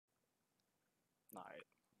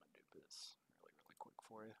this really quick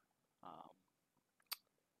for you.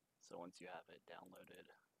 So once you have it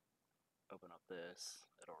downloaded, open up this,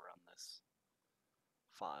 it'll run this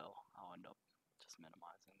file. I'll end up just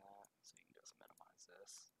minimizing that, so you can just minimize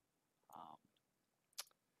this.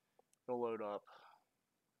 It'll load up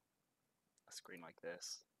a screen like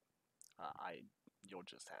this. You'll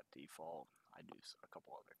just have default. I do a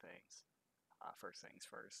couple other things. First things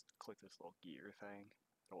first, click this little gear thing.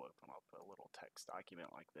 It'll open up a little text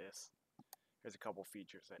document like this. There's a couple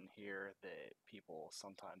features in here that people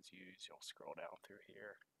sometimes use. You'll scroll down through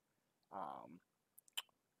here.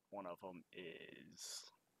 One of them is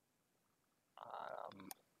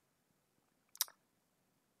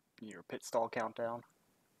your pit stall countdown,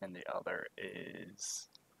 and the other is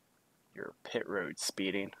your pit road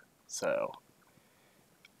speeding. So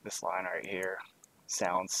this line right here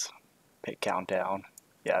sounds pit countdown,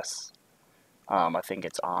 yes. I think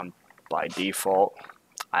it's on by default.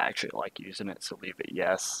 I actually like using it, so leave it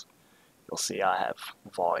yes. You'll see I have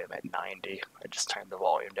volume at 90. I just turned the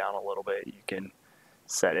volume down a little bit. You can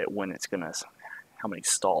set it when it's gonna, how many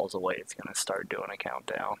stalls away it's gonna start doing a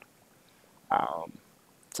countdown.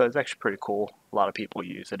 So it's actually pretty cool. A lot of people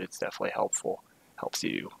use it. It's definitely helpful. Helps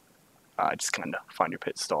you just kind of find your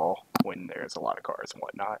pit stall when there's a lot of cars and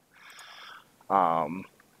whatnot.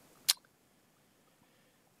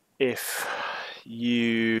 If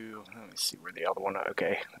you, let me see where the other one,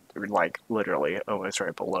 okay, they're like literally almost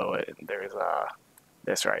right below it, and there's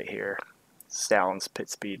this right here, sounds pit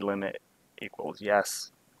speed limit equals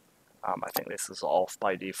yes. I think this is off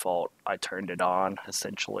by default. I turned it on.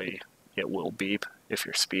 Essentially it will beep if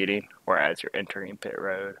you're speeding or as you're entering pit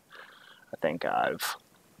road. I think I've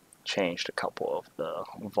changed a couple of the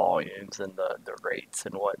volumes and the rates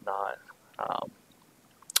and whatnot.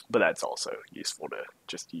 But that's also useful to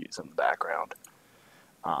just use in the background.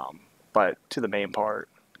 But to the main part,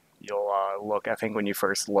 you'll look, I think when you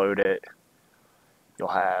first load it, you'll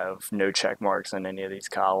have no check marks in any of these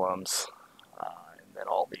columns, and then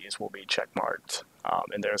all these will be check marked.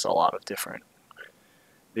 And there's a lot of different,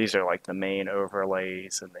 these are like the main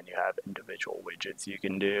overlays, and then you have individual widgets you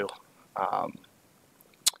can do.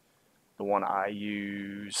 The one I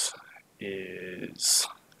use is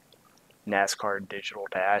NASCAR Digital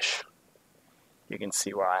Dash. You can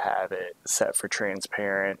see where I have it set for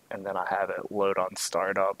transparent, and then I have it load on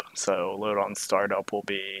startup. So load on startup will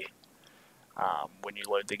be when you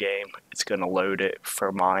load the game, it's going to load it.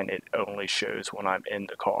 For mine, it only shows when I'm in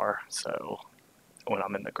the car. So when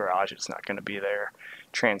I'm in the garage, it's not going to be there.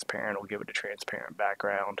 Transparent will give it a transparent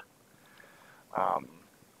background. Let's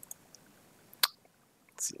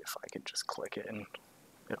see if I can just click it and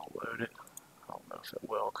it'll load it. I don't know if it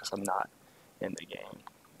will because I'm not in the game.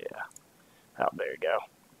 Yeah. Oh, there you go.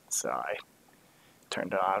 So I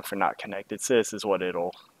turned it on for not connected. So this is what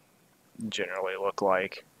it'll generally look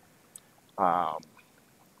like. And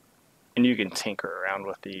you can tinker around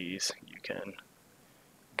with these. You can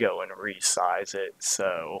go and resize it.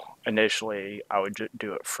 So initially I would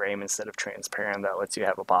do it frame instead of transparent. That lets you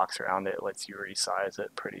have a box around it. Lets you resize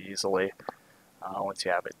it pretty easily. Once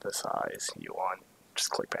you have it the size you want, just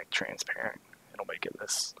click back transparent. It'll make it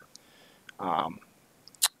this.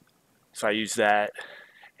 So I use that,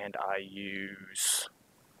 and I use,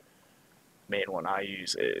 main one I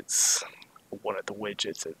use, it's one of the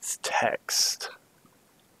widgets, it's text.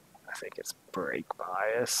 I think it's brake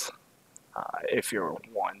bias. If you're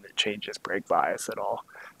one that changes brake bias at all.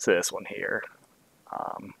 So this one here.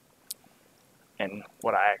 And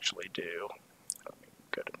what I actually do, let me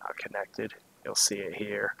go to not connected, you'll see it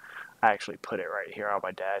here. I actually put it right here on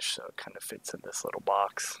my dash so it kind of fits in this little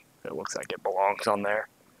box. It looks like it belongs on there.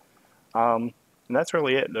 And that's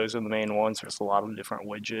really it. Those are the main ones. There's a lot of different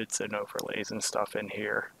widgets and overlays and stuff in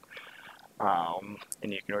here. And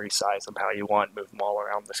you can resize them how you want, move them all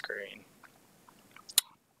around the screen.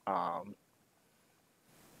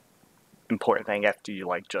 Important thing, after you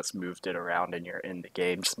like just moved it around and you're in the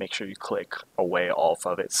game, just make sure you click away off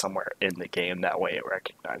of it somewhere in the game. That way it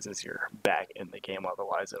recognizes you're back in the game.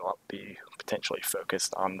 Otherwise it'll be potentially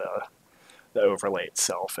focused on the overlay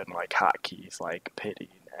itself, and like hotkeys like pitting,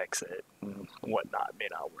 exit, and whatnot may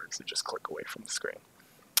not work. So just click away from the screen.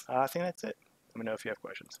 I think that's it. Let me know if you have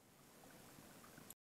questions.